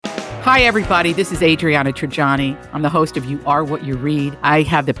Hi, everybody. This is Adriana Trajani. I'm the host of You Are What You Read. I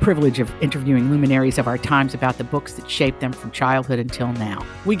have the privilege of interviewing luminaries of our times about the books that shaped them from childhood until now.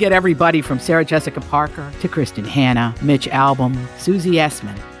 We get everybody from Sarah Jessica Parker to Kristen Hanna, Mitch Albom, Susie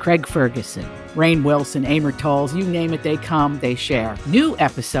Essman, Craig Ferguson, Rainn Wilson, Amor Tolls, you name it, they come, they share. New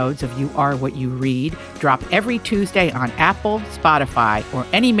episodes of You Are What You Read drop every Tuesday on Apple, Spotify, or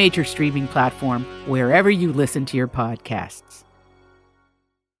any major streaming platform wherever you listen to your podcasts.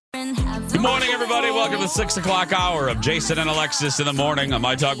 Good morning, everybody. Welcome to the 6 o'clock hour of Jason and Alexis in the morning on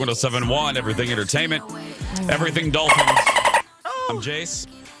My Talk 107.1, Everything Entertainment, Everything Dolphins. I'm Jace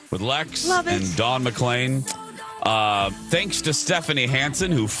with Lex and Dawn McClain. Thanks to Stephanie Hansen,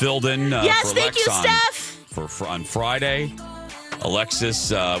 who filled in for thank Lex you, Steph. on Friday.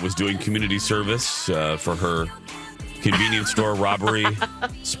 Alexis was doing community service for her convenience store robbery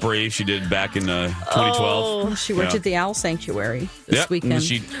spree she did back in 2012. Oh, she worked at the Owl Sanctuary this weekend.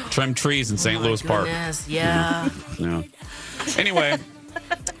 She trimmed trees in St. Louis Park. Yeah. Yeah. Anyway,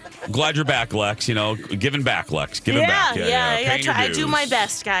 glad you're back, Lex. You know, giving back, Lex. Giving back. I do my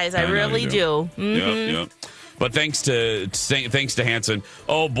best, guys. I really do. Mm-hmm. Yep. But thanks to Hanson.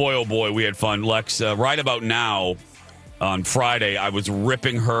 Oh boy, we had fun, Lex. Right about now, on Friday, I was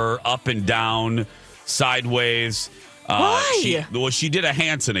ripping her up and down, sideways. Why? She did a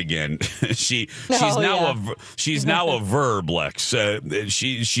Hanson again. She's now a verb, Lex.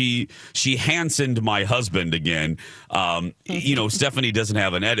 She Hansoned my husband again. Stephanie doesn't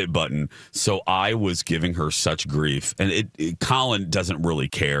have an edit button, so I was giving her such grief, and Colin doesn't really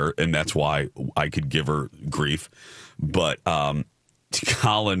care, and that's why I could give her grief. But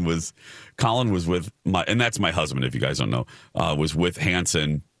Colin was with and that's my husband. If you guys don't know, was with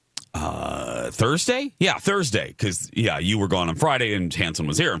Hanson. Thursday? Yeah, Thursday. Because, you were gone on Friday and Hanson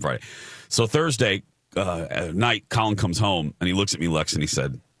was here on Friday. So Thursday night, Colin comes home and he looks at me, Lex, and he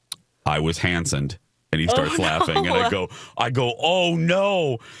said, I was Hansoned. And he starts laughing. And I go, oh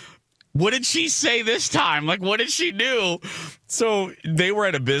no. What did she say this time? Like, what did she do? So they were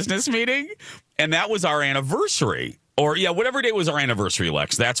at a business meeting and that was our anniversary. Or, whatever day was our anniversary,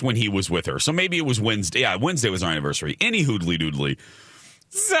 Lex. That's when he was with her. So maybe it was Wednesday. Yeah, Wednesday was our anniversary. Any hoodly doodly.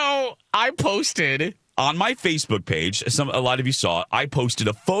 So I posted on my Facebook page, a lot of you saw it, I posted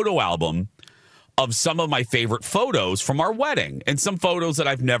a photo album of some of my favorite photos from our wedding and some photos that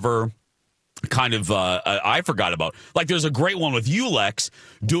I've never I forgot about. Like there's a great one with you, Lex,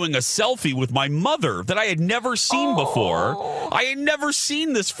 doing a selfie with my mother that I had never seen before. I had never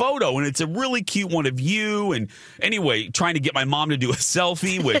seen this photo, and it's a really cute one of you. And anyway, trying to get my mom to do a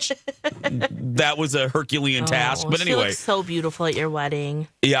selfie, which that was a Herculean task. But anyway, she looked so beautiful at your wedding.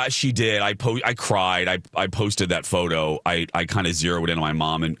 Yeah, she did. I cried. I posted that photo. I kind of zeroed in on my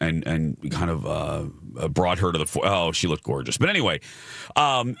mom and kind of brought her to the. She looked gorgeous. But anyway,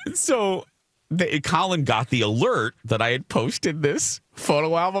 so. Colin got the alert that I had posted this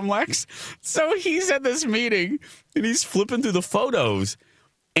photo album, Lex. So he's at this meeting and he's flipping through the photos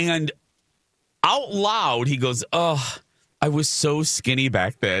and out loud he goes, oh, I was so skinny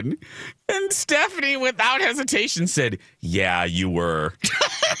back then. And Stephanie, without hesitation, said, yeah, you were.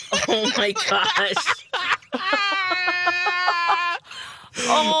 Oh my gosh.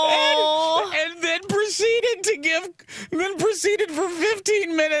 And then proceeded for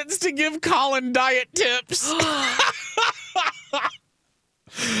 15 minutes to give Colin diet tips. I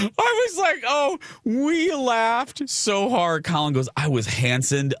was like, we laughed so hard. Colin goes, I was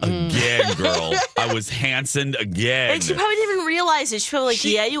Hansoned again, girl. I was Hansoned again. And she probably didn't even realize it. She was like,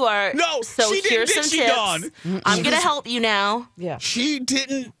 yeah, you are. No, so she here's didn't. some She tips. done. I'm going to help you now. Yeah. She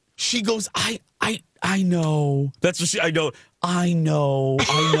didn't. She goes, I know. That's what I know. I know.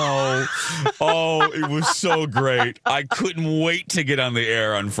 Oh, it was so great. I couldn't wait to get on the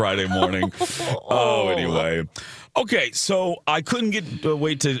air on Friday morning. Anyway. Okay, so I couldn't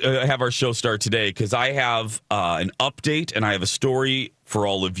wait to have our show start today because I have an update and I have a story for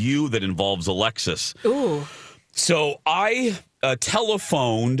all of you that involves Alexis. Ooh. So I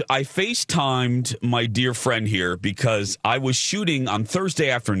telephoned, I FaceTimed my dear friend here because I was shooting on Thursday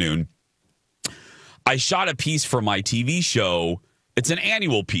afternoon. I shot a piece for my TV show. It's an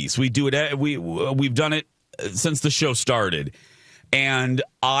annual piece. We do it. We've done it since the show started. And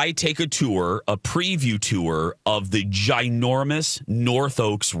I take a tour, a preview tour of the ginormous North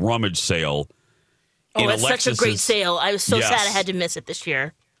Oaks rummage sale. It's such a great sale. I was so sad I had to miss it this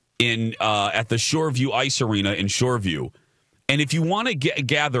year. At the Shoreview Ice Arena in Shoreview. And if you want to get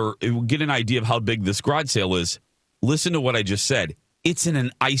an idea of how big this garage sale is, listen to what I just said. It's in an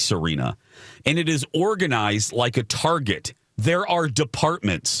ice arena, and it is organized like a Target. There are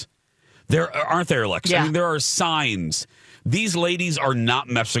departments. There aren't there, Lex? Yeah. I mean, there are signs. These ladies are not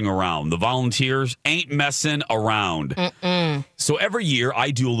messing around. The volunteers ain't messing around. So every year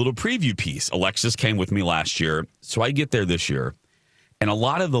I do a little preview piece. Alexis came with me last year, so I get there this year. And a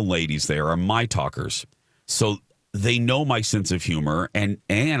lot of the ladies there are my talkers. So they know my sense of humor, and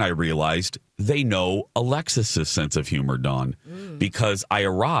I realized they know Alexis's sense of humor, Dawn, because I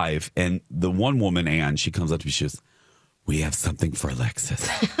arrive, and the one woman, Ann, she comes up to me, she goes, "We have something for Alexis.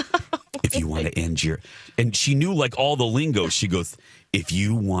 If you want to end your..." And she knew like all the lingo. She goes, "If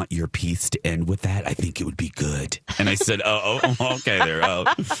you want your piece to end with that, I think it would be good." And I said, okay there.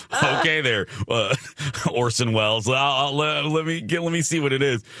 Okay there, Orson Welles. Let me see what it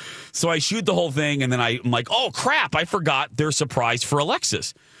is. So I shoot the whole thing, and then I'm like, oh, crap, I forgot their surprise for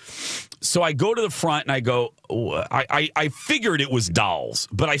Alexis. So I go to the front, and I go, I figured it was dolls.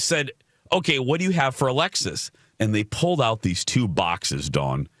 But I said, okay, what do you have for Alexis? And they pulled out these 2 boxes,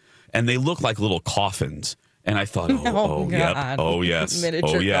 Dawn, and they look like little coffins. And I thought, yep, oh, yes,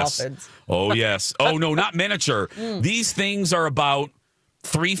 miniature coffins. Oh, yes. Oh, no, not miniature. These things are about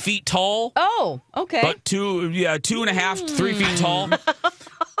 3 feet tall. Oh, okay. But 2.5, 3 feet tall.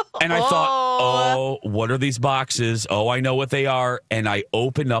 And I thought, what are these boxes? Oh, I know what they are. And I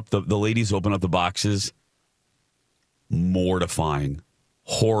opened up, the ladies open up the boxes. Mortifying,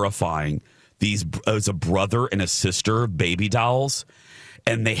 horrifying. It's a brother and a sister, baby dolls.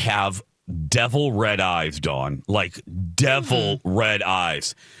 And they have devil red eyes, Dawn, like devil red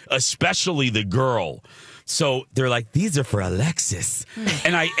eyes, especially the girl. So they're like, "These are for Alexis,"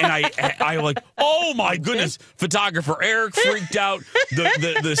 and I like, oh my goodness! Photographer Eric freaked out.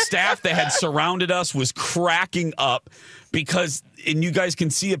 The staff that had surrounded us was cracking up because, and you guys can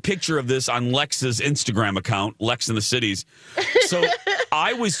see a picture of this on Lex's Instagram account, Lex in the Cities. So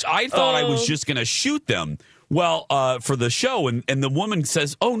I thought I was just going to shoot them. Well, for the show, and the woman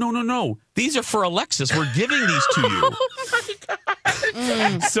says, "Oh, no. These are for Alexis. We're giving these to you." Oh, my God.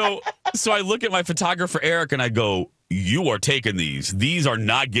 So I look at my photographer, Eric, and I go, "You are taking these. These are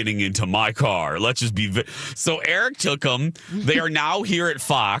not getting into my car. Let's just be..." So Eric took them. They are now here at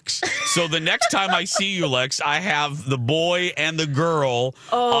Fox. So the next time I see you, Lex, I have the boy and the girl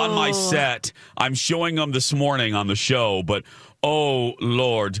on my set. I'm showing them this morning on the show, but, oh,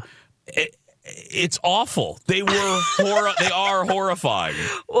 Lord... It's awful. They are horrifying.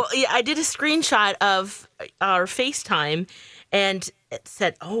 Well, yeah, I did a screenshot of our FaceTime, and it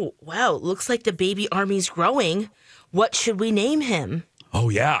said, "Oh, wow, looks like the baby army's growing. What should we name him?" Oh,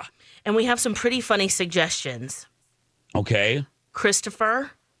 yeah. And we have some pretty funny suggestions. Okay.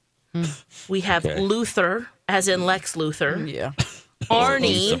 Christopher. We have Luther, as in Lex Luthor. Yeah.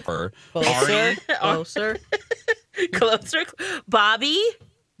 Arnie. Lucifer. Closer. Closer. Bobby.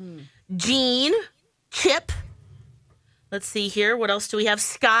 Gene, Chip. Let's see here. What else do we have?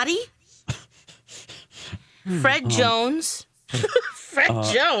 Scotty. Fred Jones. Fred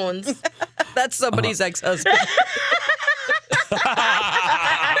Jones. That's somebody's ex-husband.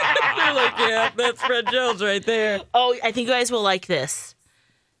 You're like, yeah, that's Fred Jones right there. Oh, I think you guys will like this.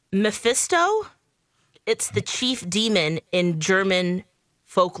 Mephisto. It's the chief demon in German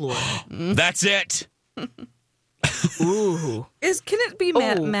folklore. That's it. Ooh. Can it be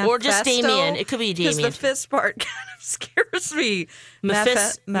Mephisto? Or just Damien? It could be Damien. Because the fist part kind of scares me.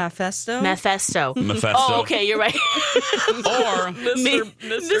 Mephisto? Mephisto. Oh, okay, you're right. Or Mr.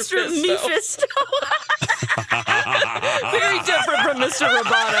 Mephisto. Very different from Mr.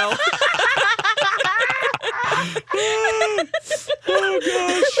 Roboto. Oh,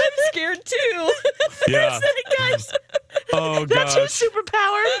 gosh. I'm scared, too. Yeah. Guys, Oh, that's gosh. your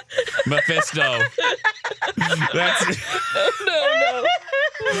superpower. Mephisto. No.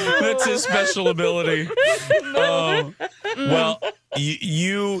 That's his special ability. Oh. Well,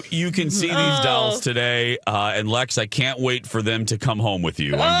 you can see these dolls today. And Lex, I can't wait for them to come home with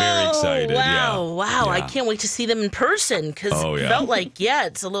you. I'm very excited. Wow. Yeah. I can't wait to see them in person because it felt like,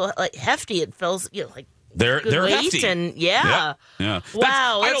 it's a little like hefty. It feels like they're weight hefty. and yeah.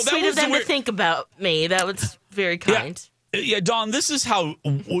 Wow, that's sweet of them to think about me. That was very kind. Yeah, Dawn, this is how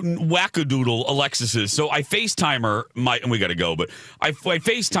wackadoodle Alexis is. So I FaceTime her, and we got to go, but I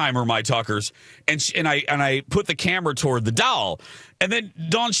FaceTime her, my talkers, and I put the camera toward the doll. And then,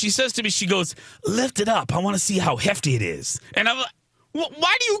 Dawn, she says to me, she goes, "Lift it up. I want to see how hefty it is." And I'm like,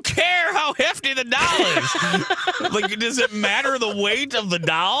 why do you care how hefty the doll is? Like, does it matter the weight of the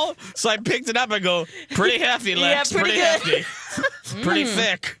doll? So I picked it up and go, "Pretty hefty, Lex. Yeah, pretty hefty. Pretty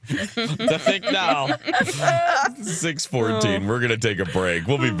thick. The thick doll." 6:14. We're going to take a break.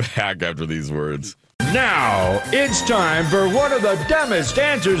 We'll be back after these words. Now, it's time for one of the dumbest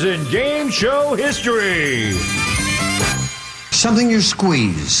answers in game show history. Something you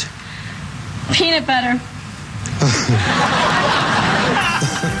squeeze. Peanut butter.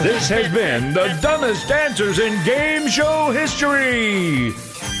 This has been the dumbest answers in game show history.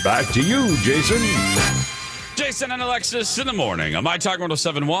 Back to you, Jason. Jason and Alexis in the morning on My Talk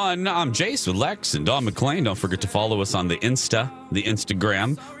 1071. I'm Jace with Lex and Dawn McClain. Don't forget to follow us on the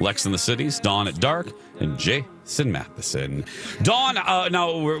Instagram. Lex in the Cities, Dawn at Dark, and Jason Matheson. Dawn,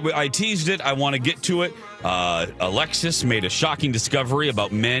 now I teased it. I want to get to it. Alexis made a shocking discovery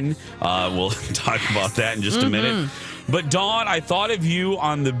about men. We'll talk about that in just a minute. But Dawn, I thought of you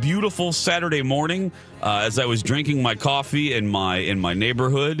on the beautiful Saturday morning as I was drinking my coffee in my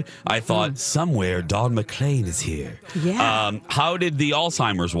neighborhood. I thought somewhere Dawn McClain is here. Yeah. How did the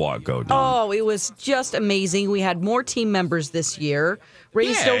Alzheimer's walk go, Dawn? Oh, it was just amazing. We had more team members this year.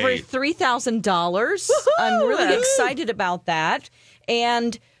 Raised Yay. over $3,000. I'm really excited about that.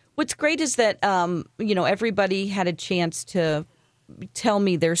 And what's great is that everybody had a chance to tell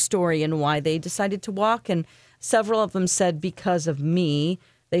me their story and why they decided to walk. And several of them said because of me,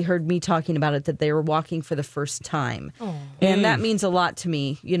 they heard me talking about it, that they were walking for the first time. Aww. And that means a lot to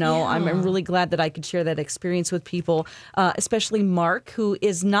me. I'm really glad that I could share that experience with people, especially Mark, who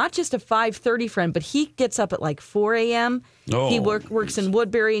is not just a 5:30 friend, but he gets up at like 4 a.m. Oh. He works in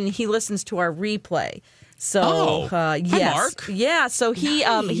Woodbury, and he listens to our replay. So, yes. Hi, Mark. Yeah, so he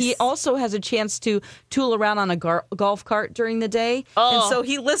also has a chance to tool around on a golf cart during the day. Oh. And so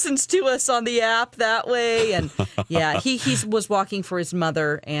he listens to us on the app that way. And yeah, he was walking for his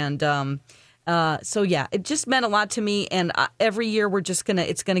mother. And it just meant a lot to me. And every year it's going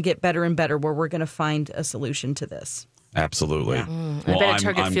to get better and better, where we're going to find a solution to this. Absolutely. Yeah. I bet at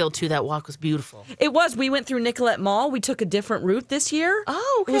Target Field, too, that walk was beautiful. It was. We went through Nicollet Mall. We took a different route this year.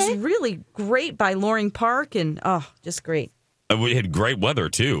 Oh, okay. It was really great by Loring Park, and just great. We had great weather,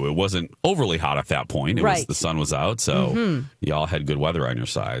 too. It wasn't overly hot at that point. The sun was out, so y'all had good weather on your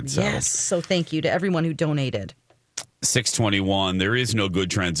side. So. Yes, so thank you to everyone who donated. 621, there is no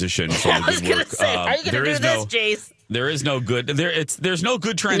good transition from the good work. Say, are you going to do this, Jace? There is no good. There's no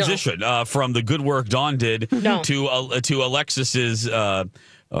good transition from the good work Dawn did to Alexis's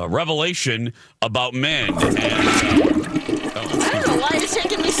revelation about men. And, I don't know why it's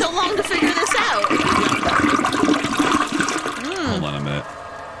taking me so long to figure this out. Hold on a minute.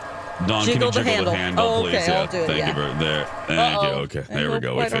 Dawn, jiggle can you jiggle the handle, please? Okay, I'll do it. Thank you very there. Thank you. Okay, there we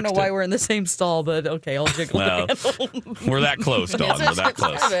go. I don't know why we're in the same stall, but okay, I'll jiggle the handle. We're that close, Dawn. We're that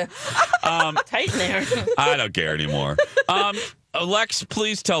close. Tight in there. I don't care anymore. Lex,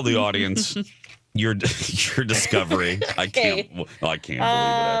 please tell the audience your discovery. I can't believe it,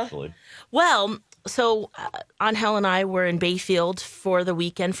 actually. Well, so Angel and I were in Bayfield for the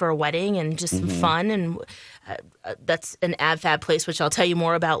weekend for a wedding and just some fun, and that's an AbFab place, which I'll tell you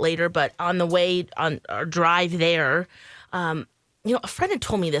more about later. But on the way, on our drive there, a friend had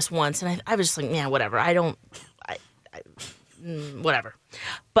told me this once, and I was just like, yeah, whatever. Whatever.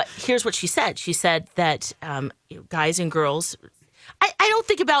 But here's what she said. She said that guys and girls, I don't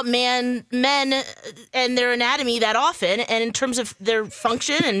think about men and their anatomy that often, and in terms of their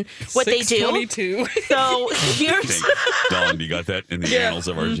function and what they do. 622. So here's Dawn, you got that in the annals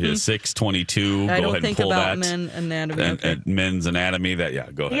of our 622. I Go don't ahead think and pull about that. men's anatomy. And men's anatomy. Go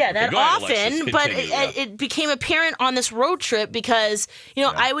ahead. Yeah, that go ahead, often, Alexis, but continue, it became apparent on this road trip because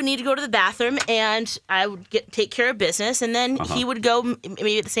I would need to go to the bathroom and I would take care of business, and then he would go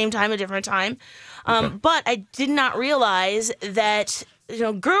maybe at the same time, a different time. But I did not realize that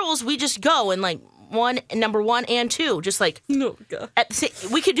girls, we just go and like number 1 and 2, just like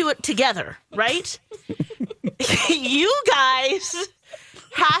we could do it together, right? You guys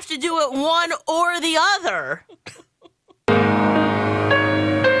have to do it one or the other.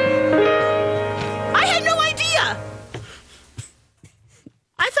 I had no idea.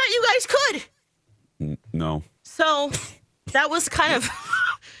 I thought you guys could. No. So that was kind of.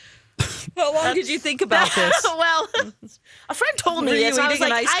 How long did you think about this? Well, a friend told me this. I was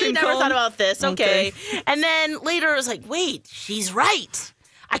like, I never thought about this. Okay. And then later I was like, wait, she's right.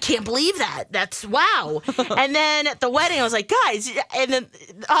 I can't believe that. That's wow. And then at the wedding, I was like, guys, and then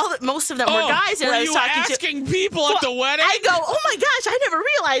most of them were guys. And were I was you talking asking people at the wedding? I go, oh my gosh, I never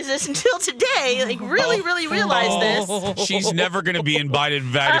realized this until today. Like, really realized this. She's never going to be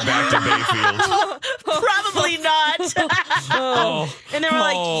invited back to Bayfield. Probably not. And they were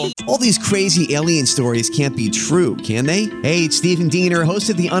like, all these crazy alien stories can't be true, can they? Hey, it's Stephen Diener, host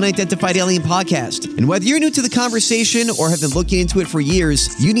of the Unidentified Alien Podcast. And whether you're new to the conversation or have been looking into it for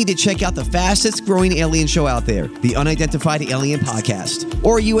years, you need to check out the fastest growing alien show out there, the Unidentified Alien Podcast,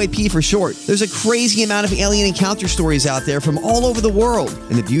 or UAP for short. There's a crazy amount of alien encounter stories out there from all over the world,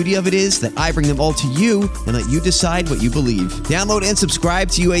 and the beauty of it is that I bring them all to you and let you decide what you believe. Download and subscribe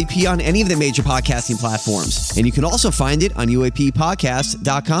to UAP on any of the major podcasting platforms, and you can also find it on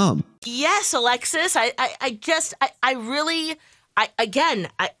UAPpodcast.com. Yes, Alexis. Dawn,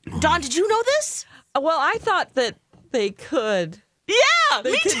 did you know this? Well, I thought that they could. Yeah,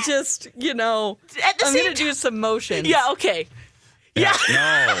 They could just, At the I'm same going to do some motions. Yeah, okay. Yeah.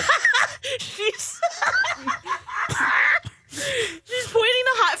 No. She's pointing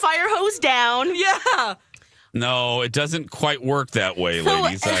the hot fire hose down. Yeah. No, it doesn't quite work that way, So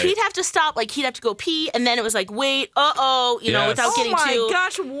ladies. he'd have to stop, like he'd have to go pee, and then it was like, wait, Yes. without getting oh my too.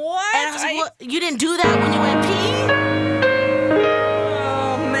 gosh, what? And I was like, what? You didn't do that when you went pee?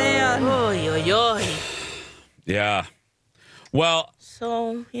 Oh, man. Oy, oy, oy. Yeah. Well,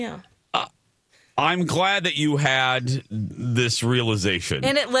 So, yeah. I'm glad that you had this realization.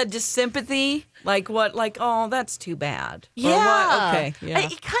 And it led to sympathy? Like what? Like, oh, that's too bad. Or Yeah. what? Okay. Yeah.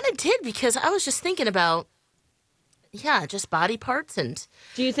 It kind of did, because I was just thinking about, just body parts, and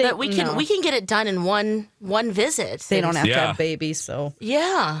Do you think that we can get it done in one visit. They don't have to Yeah. have babies, so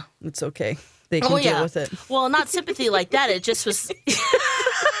Yeah. it's okay. They can deal with it. Well, not sympathy like that. It just was.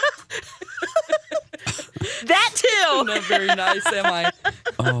 That too. Not very nice, am I?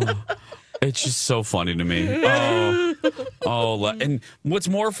 It's just so funny to me. And what's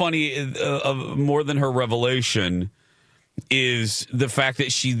more funny, more than her revelation, is the fact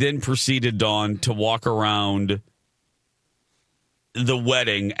that she then proceeded, Dawn, to walk around the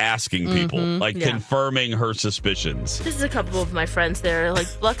wedding asking people, confirming her suspicions. This is a couple of my friends there. Like,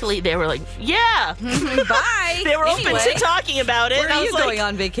 luckily, they were like, "Yeah, Bye. they were open to talking about it." Where And I are was you like, going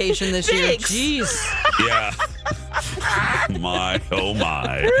on vacation this Thanks. year? Jeez. Yeah. My, oh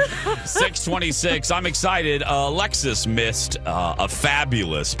my. 6:26. I'm excited. Alexis missed a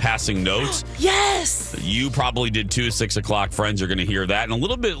fabulous passing notes. Yes. You probably did too. 6 o'clock. Friends are going to hear that. And a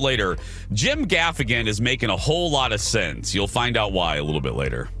little bit later, Jim Gaffigan is making a whole lot of sense. You'll find out why a little bit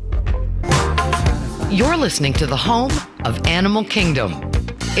later. You're listening to the home of Animal Kingdom.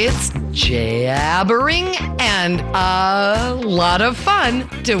 It's jabbering and a lot of fun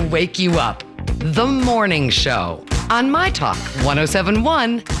to wake you up. The Morning Show on My Talk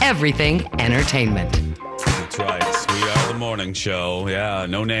 107.1 Everything Entertainment. That's right. We are the morning show. Yeah,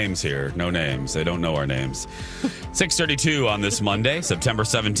 no names here. No names. They don't know our names. 6:32 on this Monday, September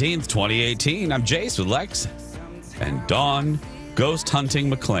 17th, 2018. I'm Jace with Lex and Dawn Ghost Hunting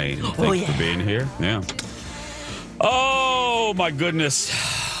McLean. Thank you for being here. Yeah. Oh, my goodness.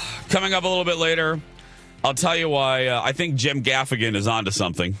 Coming up a little bit later, I'll tell you why I think Jim Gaffigan is onto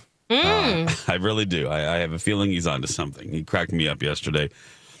something. I really do. I have a feeling he's onto something. He cracked me up yesterday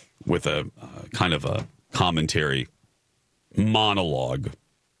with a kind of a commentary monologue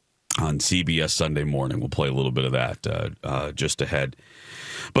on CBS Sunday Morning. We'll play a little bit of that just ahead.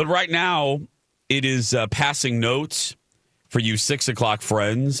 But right now, it is passing notes for you 6 o'clock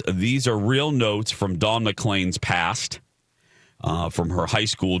friends. These are real notes from Dawn McLean's past, from her high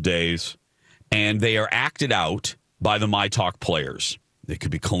school days, and they are acted out by the My Talk players. It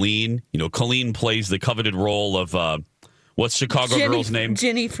could be Colleen. You know, Colleen plays the coveted role of, what's Chicago girl's name?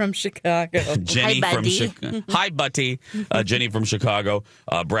 Jenny from Chicago. Jenny Hi, from Buddy. Chicago. Hi, Buddy. Jenny from Chicago.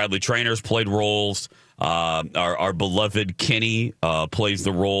 Bradley Trainor's played roles. Our beloved Kenny plays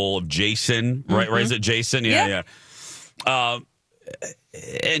the role of Jason. Right? Is it Jason? Yeah.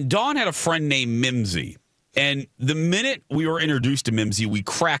 And Dawn had a friend named Mimsy. And the minute we were introduced to Mimsy, we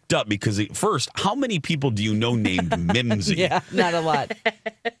cracked up because first, how many people do you know named Mimsy? Yeah, not a lot.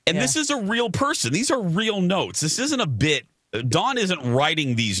 And this is a real person. These are real notes. This isn't a bit. Dawn isn't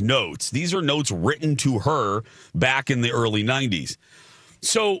writing these notes. These are notes written to her back in the early 90s.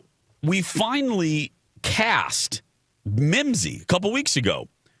 So we finally cast Mimsy a couple weeks ago.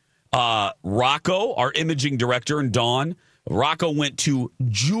 Rocco, our imaging director, and Dawn, Rocco went to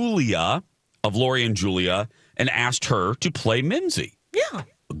Julia of Lori and Julia and asked her to play Mimsy. Yeah.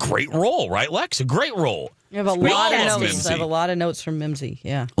 A great role, right, Lex? A great role. I have a We lot of love notes. Mimsy. I have a lot of notes from Mimsy.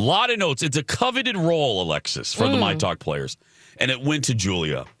 Yeah. A lot of notes. It's a coveted role, Alexis, for the My Talk players. And it went to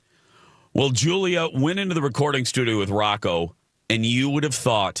Julia. Well, Julia went into the recording studio with Rocco, and you would have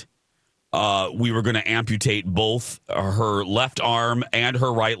thought we were going to amputate both her left arm and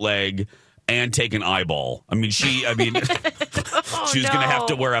her right leg and take an eyeball. I mean, she was going to have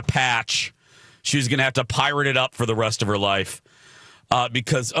to wear a patch. She was going to have to pirate it up for the rest of her life.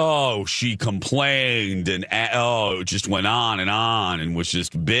 Because, she complained and, it just went on and was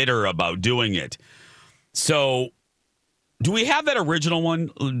just bitter about doing it. So Do we have that original one,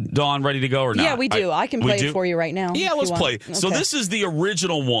 Dawn, ready to go or not? Yeah, we do. I can play it for you right now. Yeah, let's play. Okay. So this is the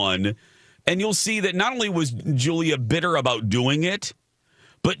original one, and you'll see that not only was Julia bitter about doing it,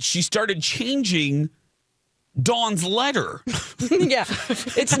 but she started changing Dawn's letter. Yeah,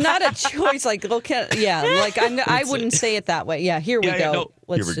 it's not a choice. Like, I wouldn't say it that way. Yeah, here we go. Yeah, no,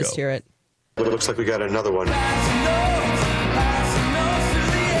 Let's just hear it. It looks like we got another one. Oh,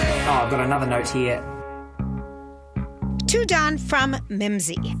 I've got another note here. To Dawn from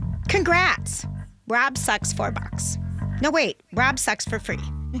Mimsy. Congrats. Rob sucks $4. No, wait. Rob sucks for free.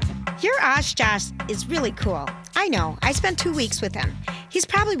 Your Osh Josh is really cool. I know. I spent 2 weeks with him. He's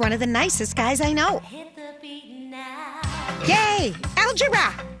probably one of the nicest guys I know. Yay!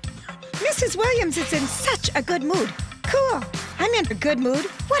 Algebra! Mrs. Williams is in such a good mood. Cool. I'm in a good mood.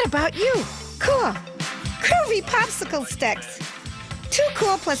 What about you? Cool. Groovy popsicle sticks. 2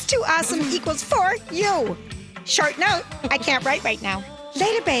 cool plus 2 awesome equals 4 you. Short note, I can't write right now.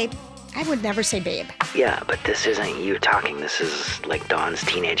 Later, babe. I would never say babe. Yeah, but this isn't you talking. This is like Dawn's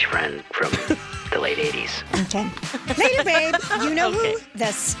teenage friend from the late 80s. Okay. Later, babe. You know who?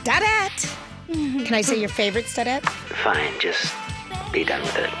 The studette. Can I say your favorite studette? Fine, just be done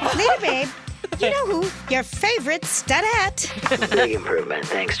with it. Later, babe. You know who? Your favorite studette. Big improvement.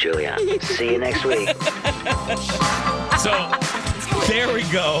 Thanks, Julia. See you next week. So there we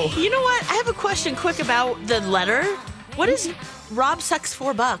go. You know what? I have a question quick about the letter. What is Rob sucks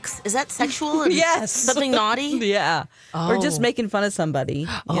 $4? Is that sexual? And Yes. something naughty? Yeah. Or just making fun of somebody.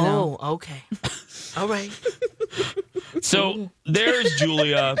 You know? Okay. All right. So there's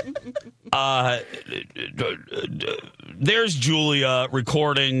Julia. There's Julia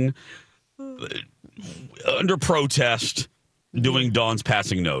recording under protest, doing Dawn's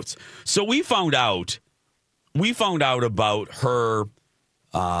passing notes. So we found out about her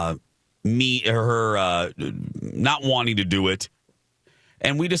not wanting to do it,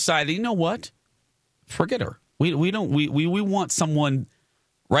 and we decided, you know what? Forget her. We want someone,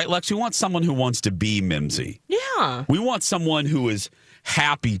 right, Lex? We want someone who wants to be Mimsy. Yeah. We want someone who is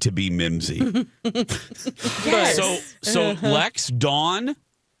happy to be Mimsy. Yes. So Lex, Dawn,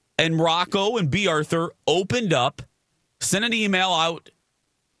 and Rocco and B. Arthur opened up, sent an email out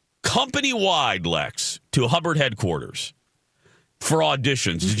company-wide, Lex, to Hubbard headquarters for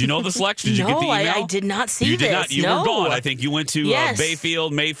auditions. Did you know this, Lex? Did you get the email? I did not see you this. Did not. You were gone. I think you went to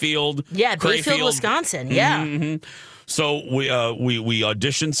Bayfield, Mayfield, Bayfield, Wisconsin. Yeah. Mm-hmm. So we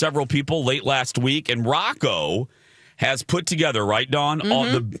auditioned several people late last week, and Rocco has put together, right, Dawn, all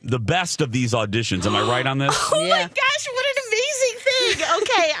the best of these auditions. Am I right on this? Oh, my gosh, what an amazing thing.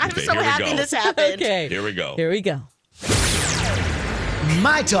 Okay, I'm so happy this happened. Okay. Here we go. Here we go.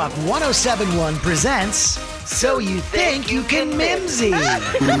 My Talk 1071 presents So You Think You Can Mimsy.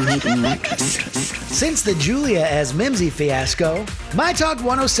 Since the Julia as Mimsy fiasco, My Talk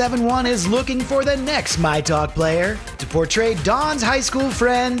 1071 is looking for the next My Talk player to portray Dawn's high school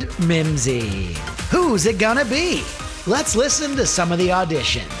friend, Mimsy. Who's it gonna be? Let's listen to some of the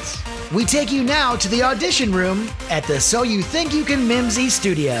auditions. We take you now to the audition room at the So You Think You Can Mimsy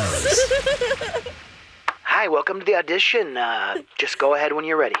studios. Hi, welcome to the audition. Just go ahead when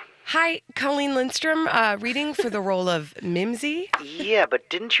you're ready. Hi, Colleen Lindstrom, reading for the role of Mimsy. Yeah, but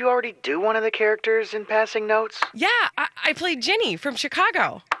didn't you already do one of the characters in passing notes? Yeah, I played Ginny from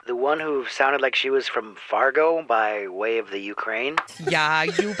Chicago. The one who sounded like she was from Fargo by way of the Ukraine? Yeah,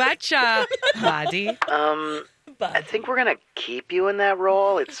 you betcha, buddy. I think we're gonna keep you in that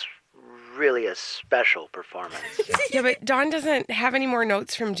role. It's really a special performance. Yeah, but Dawn doesn't have any more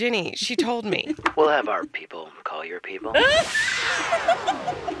notes from Ginny. She told me. We'll have our people call your people.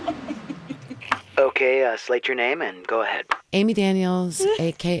 Okay, slate your name and go ahead. Amy Daniels,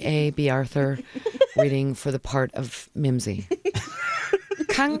 a.k.a. B. Arthur, reading for the part of Mimsy.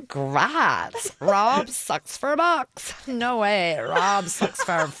 Congrats! Rob sucks for $1. No way, Rob sucks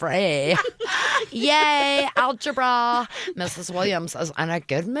for free. Yay, algebra! Mrs. Williams is in a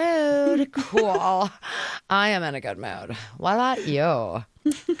good mood. Cool. I am in a good mood. What about you?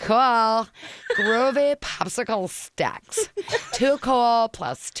 Cool. Groovy popsicle sticks. 2 cool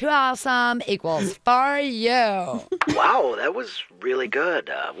plus 2 awesome equals 4 you. Wow, that was really good.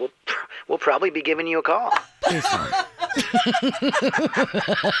 We'll probably be giving you a call. Please don't.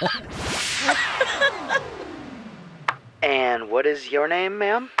 And what is your name,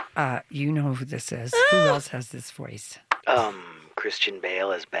 ma'am? You know who this is. Who else has this voice? Christian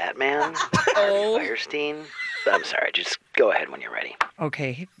Bale as Batman? Harvey Firestein? I'm sorry, just go ahead when you're ready.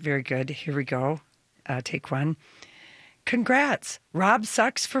 Okay, very good. Here we go. Take one. Congrats. Rob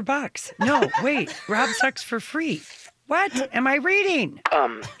sucks for $1. No, wait. Rob sucks for free. What am I reading?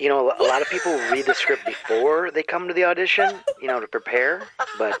 You know, a lot of people read the script before they come to the audition, you know, to prepare.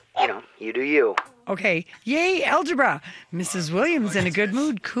 But, you know, you do you. Okay. Yay, algebra. Mrs. Williams in a good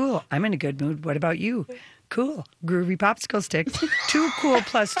mood. Cool. I'm in a good mood. What about you? Cool. Groovy popsicle sticks. 2 cool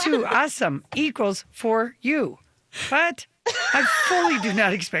plus 2 awesome equals 4 you. But I fully do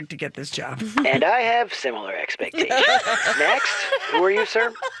not expect to get this job. And I have similar expectations. Next, who are you,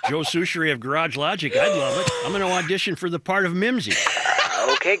 sir? Joe Soucheray of Garage Logic. I'd love it. I'm going to audition for the part of Mimsy.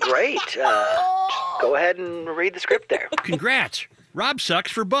 Okay, great. Go ahead and read the script there. Congrats. Rob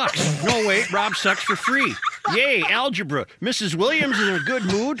sucks for bucks. No, wait, Rob sucks for free. Yay, algebra. Mrs. Williams is in a good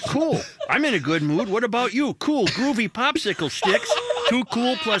mood? Cool. I'm in a good mood. What about you? Cool. Groovy popsicle sticks. 2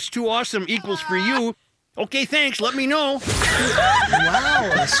 cool plus 2 awesome equals for you. Okay, thanks. Let me know.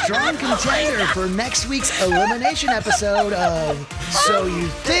 Wow, a strong contender for next week's elimination episode of So You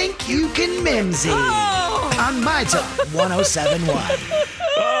Think You Can Mimsy on My Talk 1071.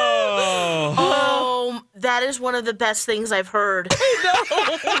 Oh, that is one of the best things I've heard.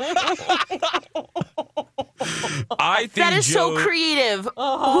 I think that is so creative.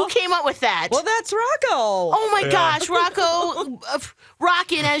 Who came up with that? Well, that's Rocco. Oh my gosh, Rocco,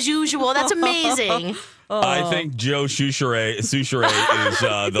 rocking as usual. That's amazing. I think Joe Soucheray is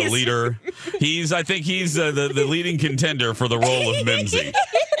the leader. I think he's the leading contender for the role of Mimsy.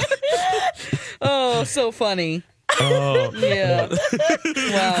 Oh, so funny. Oh. Yeah.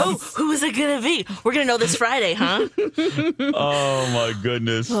 Wow. Who is it going to be? We're going to know this Friday, huh? Oh, my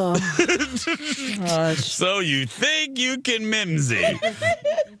goodness. So you think you can Mimsy.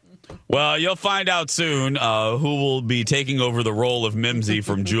 Well, you'll find out soon who will be taking over the role of Mimsy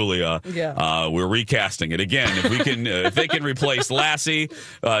from Julia. Yeah. We're recasting it again. If they can replace Lassie,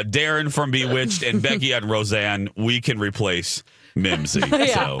 Darren from Bewitched, and Becky and Roseanne, we can replace Mimsy.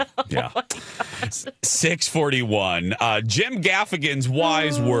 So, yeah. 641. Jim Gaffigan's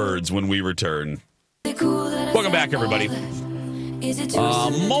wise words when we return. Welcome back, everybody.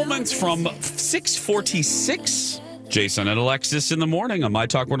 Moments from 646. Jason and Alexis in the morning on My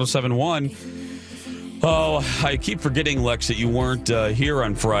Talk 1071. Oh, I keep forgetting, Lex, that you weren't here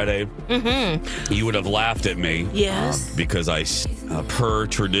on Friday. Mm-hmm. You would have laughed at me. Yes. Because per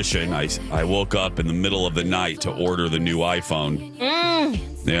tradition, I woke up in the middle of the night to order the new iPhone.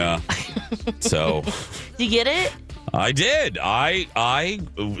 Yeah. So. Did you get it? I did.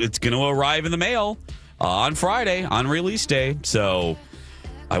 It's going to arrive in the mail on Friday, on release day. So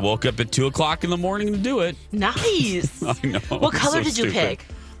I woke up at 2 o'clock in the morning to do it. Nice. I know. What color did you pick?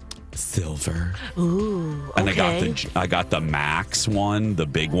 Silver. Ooh, okay. And I got the Max one, the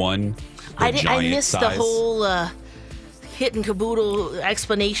big one. I missed the whole hit and caboodle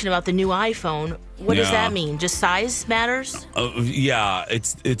explanation about the new iPhone. What does that mean? Just size matters? Yeah,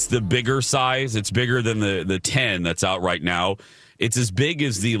 it's the bigger size. It's bigger than the 10 that's out right now. It's as big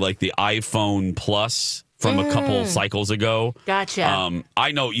as the iPhone Plus from a couple cycles ago. Gotcha.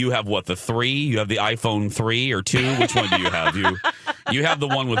 I know you have the 3? You have the iPhone 3 or 2? Which one do you have? You have the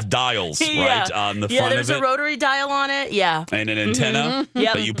one with dials, right, on the front of it? Yeah, there's a rotary dial on it, yeah. And an antenna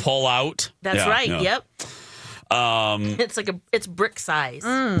that you pull out. That's right, yep. It's brick size.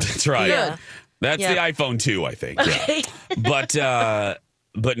 That's right. Yeah. That's the iPhone 2, I think. Okay. Yeah.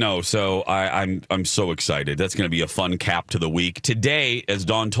 But no, so I'm so excited. That's going to be a fun cap to the week. Today, as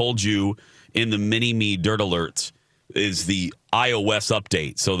Dawn told you in the Mini-Me Dirt Alerts, is the iOS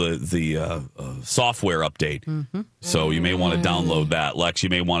update, so the software update. Mm-hmm. So you may want to download that. Lex, you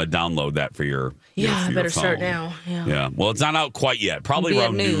may want to download that for your I better phone. start now. Yeah. Well, it's not out quite yet. Probably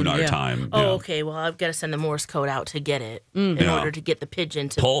around noon our time. Oh, yeah. Okay. Well, I've got to send the Morse code out to get it in order to get the pigeon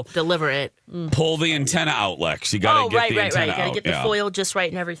to deliver it. Pull the antenna out, Lex. You got to get the antenna out. Got to get the foil just right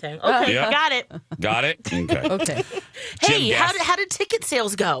and everything. Okay, got it. Got it? Okay. Okay. Hey, how did ticket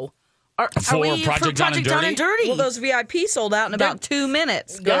sales go? For Project Down and Dirty? Well, those VIP sold out in about 2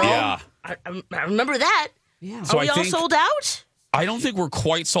 minutes. Girl, yeah. I remember that. Yeah. So Are we all sold out? I don't think we're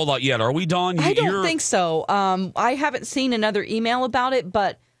quite sold out yet. Are we, Dawn? I don't think so. I haven't seen another email about it,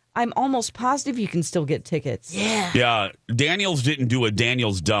 but I'm almost positive you can still get tickets. Yeah. Yeah. Daniels didn't do a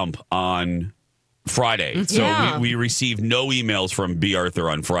Daniels dump on Friday. So we received no emails from B. Arthur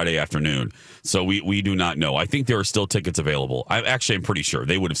on Friday afternoon. So we do not know. I think there are still tickets available. I'm pretty sure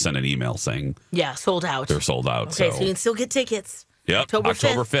they would have sent an email saying sold out. They're sold out. Okay, so you can still get tickets. Yep. October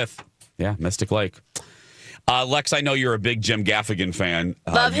 5th. Yeah, Mystic Lake. Lex, I know you're a big Jim Gaffigan fan.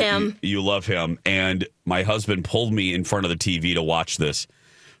 Love him. You love him. And my husband pulled me in front of the TV to watch this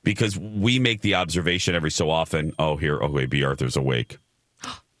because we make the observation every so often. Oh, wait, B. Arthur's awake.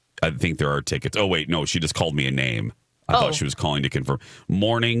 I think there are tickets. Oh, wait, no, she just called me a name. I thought she was calling to confirm.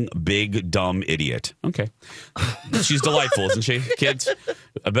 Morning, big, dumb idiot. Okay. She's delightful, isn't she, kids?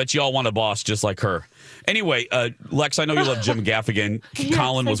 I bet you all want a boss just like her. Anyway, Lex, I know you love Jim Gaffigan. Yes,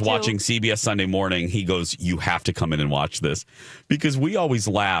 Colin was I do. watching CBS Sunday Morning. He goes, you have to come in and watch this. Because we always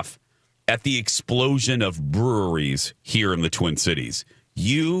laugh at the explosion of breweries here in the Twin Cities.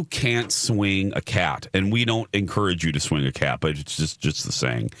 You can't swing a cat, and we don't encourage you to swing a cat, but it's just the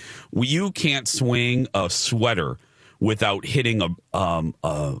saying. You can't swing a sweater without hitting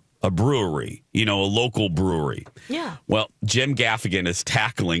a brewery, a local brewery. Yeah. Well, Jim Gaffigan is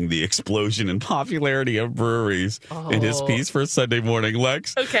tackling the explosion in popularity of breweries in his piece for Sunday Morning.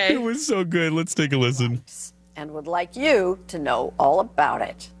 Lex, Okay. It was so good. Let's take a listen. And would like you to know all about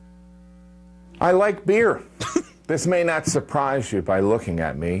it. I like beer. This may not surprise you by looking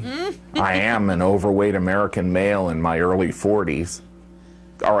at me. I am an overweight American male in my early 40s.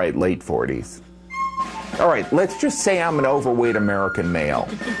 All right, late 40s. All right, let's just say I'm an overweight American male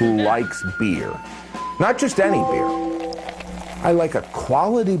who likes beer. Not just any beer. I like a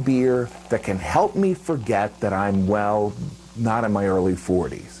quality beer that can help me forget that I'm, not in my early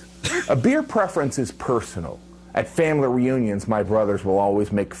 40s. A beer preference is personal. At family reunions, my brothers will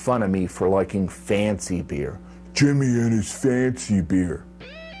always make fun of me for liking fancy beer. Jimmy and his fancy beer.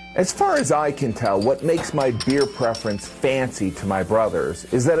 As far as I can tell, what makes my beer preference fancy to my brothers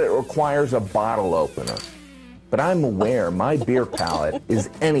is that it requires a bottle opener. But I'm aware my beer palate is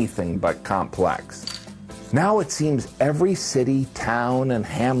anything but complex. Now it seems every city, town, and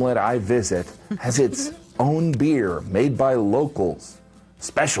hamlet I visit has its own beer made by locals.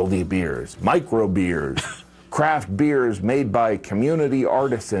 Specialty beers, micro beers, craft beers made by community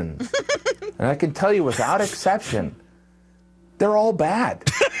artisans. And I can tell you without exception, they're all bad.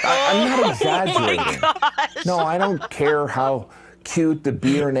 I'm not exaggerating. No, I don't care how cute the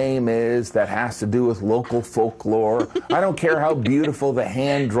beer name is that has to do with local folklore. I don't care how beautiful the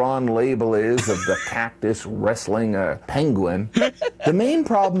hand-drawn label is of the cactus wrestling a penguin. The main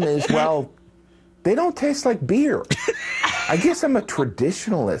problem is, they don't taste like beer. I guess I'm a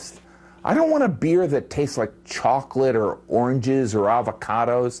traditionalist. I don't want a beer that tastes like chocolate or oranges or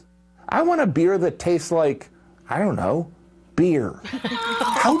avocados. I want a beer that tastes like, I don't know, beer.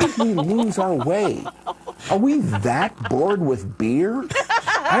 How did we lose our way? Are we that bored with beer?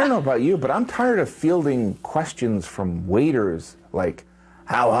 I don't know about you, but I'm tired of fielding questions from waiters like,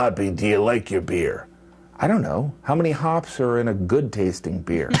 how hoppy do you like your beer? I don't know. How many hops are in a good tasting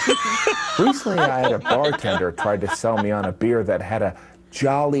beer? Recently, I had a bartender try to sell me on a beer that had a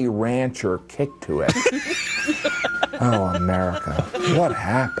Jolly Rancher kick to it. Oh, America, what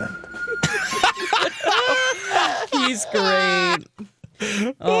happened? He's great.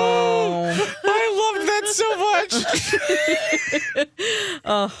 Oh, I loved that so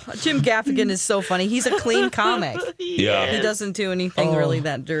much. Jim Gaffigan is so funny. He's a clean comic. Yeah. He doesn't do anything really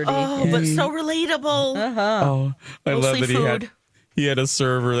that dirty. But so relatable. Oh, I love Mostly that food. he had a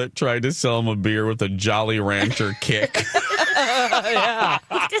server that tried to sell him a beer with a Jolly Rancher kick. Yeah.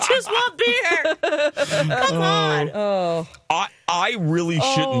 It's just one beer. Come on. Oh. I really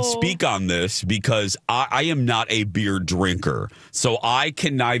shouldn't speak on this because I am not a beer drinker. So I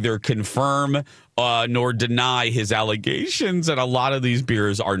can neither confirm nor deny his allegations. And a lot of these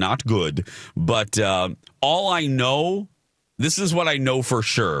beers are not good. But all I know, this is what I know for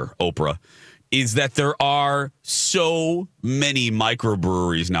sure, Oprah, is that there are so many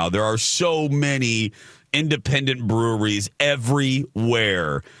microbreweries now. There are so many independent breweries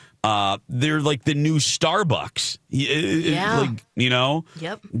everywhere. They're like the new Starbucks.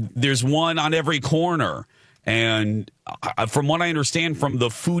 Yep. There's one on every corner. And from what I understand from the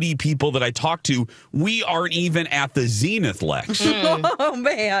foodie people that I talk to, we aren't even at the zenith, Lex. Oh,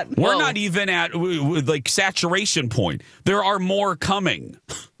 man. We're not even at like saturation point. There are more coming.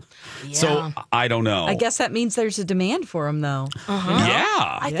 Yeah. So I don't know. I guess that means there's a demand for them, though. Uh-huh.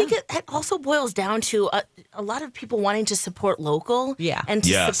 Yeah. I think it also boils down to a lot of people wanting to support local. Yeah. And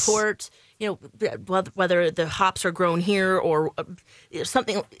to support, whether the hops are grown here or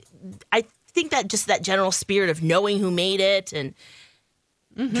something. I think that just that general spirit of knowing who made it and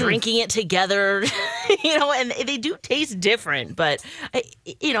drinking it together, and they do taste different. But,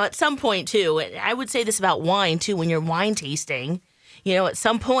 at some point, too, I would say this about wine, too, when you're wine tasting. At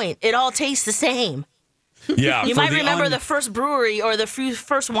some point, it all tastes the same. Yeah, you might remember the first brewery or the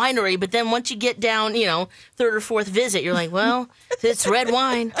first winery, but then once you get down, third or fourth visit, you're like, well, it's red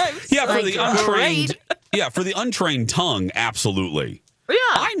wine. Yeah, like, for the untrained. Yeah, for the untrained tongue, absolutely.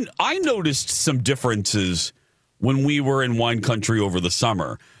 Yeah, I noticed some differences when we were in wine country over the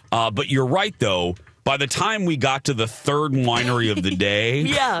summer. But you're right, though. by the time we got to the third winery of the day.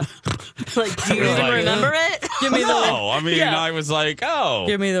 Yeah. Like, do you even remember it? Give me I was like, oh.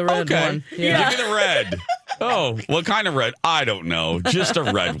 Give me the red one. Yeah. Give me the red. Oh, what kind of red? I don't know. Just a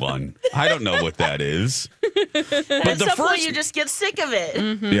red one. I don't know what that is. But at some point, you just get sick of it.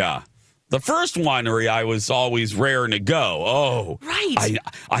 Mm-hmm. Yeah. The first winery, I was always raring to go. Oh, right.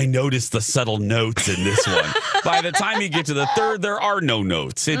 I noticed the subtle notes in this one. By the time you get to the third, there are no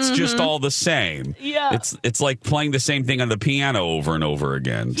notes. It's just all the same. Yeah. It's like playing the same thing on the piano over and over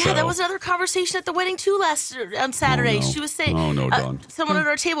again. Yeah, that was another conversation at the wedding too on Saturday. Oh, no. She was saying, Dawn. someone at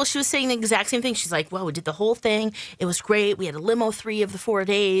our table, she was saying the exact same thing. She's like, well, we did the whole thing. It was great. We had a limo 3 of the 4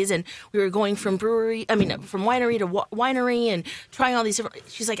 days, and we were going from winery to winery and trying all these different.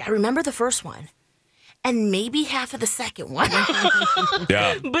 She's like, I remember the first one. And maybe half of the second one.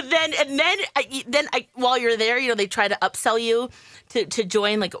 Yeah. But then while you're there, they try to upsell you to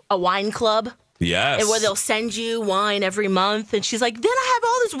join like a wine club. Yes. And where they'll send you wine every month. And she's like, then I have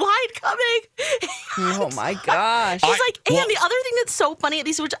all this wine coming. Oh my gosh. She's the other thing that's so funny, at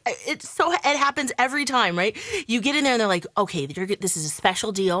least it happens every time, right? You get in there and they're like, okay, this is a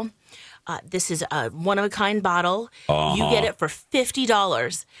special deal. This is a one-of-a-kind bottle. You get it for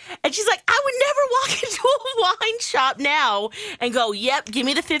 $50. And she's like, I would never walk into a wine shop now and go, yep, give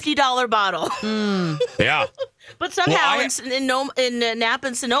me the $50 bottle. Yeah. But somehow in Napa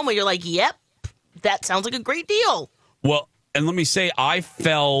and Sonoma, you're like, yep, that sounds like a great deal. Well, and let me say, I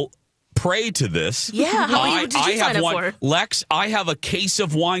fell prey to this. Yeah, did you sign up for? Lex, I have a case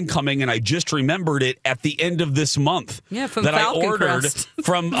of wine coming, and I just remembered it at the end of this month. Yeah, from that Falcon I ordered Crest.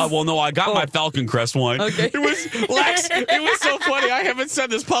 from. I got my Falcon Crest wine. Okay. It was so funny. I haven't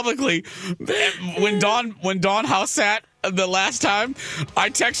said this publicly. When Dawn house sat the last time, I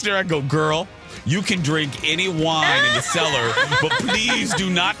texted her. I go, girl, you can drink any wine in the cellar, but please do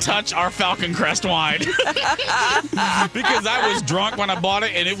not touch our Falcon Crest wine. Because I was drunk when I bought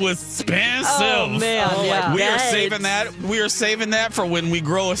it, and it was expensive. Oh, man. Yeah. We are saving that. We are saving that for when we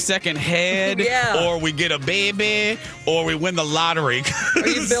grow a second head, or we get a baby, or we win the lottery. Or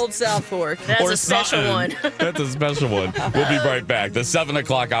you build South Fork. That's a special one. That's a special one. We'll be right back. The 7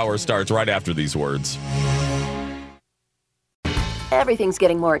 o'clock hour starts right after these words. Everything's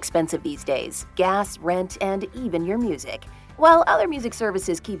getting more expensive these days. Gas, rent, and even your music. While other music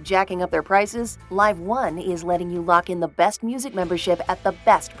services keep jacking up their prices, Live One is letting you lock in the best music membership at the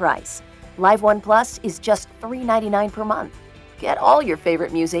best price. Live One Plus is just $3.99 per month. Get all your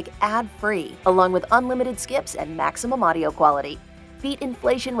favorite music ad-free, along with unlimited skips and maximum audio quality. Beat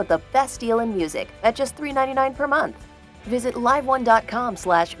inflation with the best deal in music at just $3.99 per month. Visit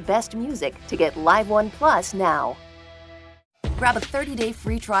liveone.com/bestmusic to get Live One Plus now. Grab a 30-day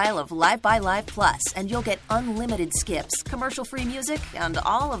free trial of Live by Live Plus, and you'll get unlimited skips, commercial-free music, and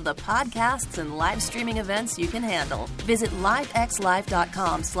all of the podcasts and live streaming events you can handle. Visit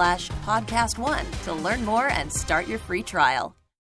livexlive.com/podcast1 to learn more and start your free trial.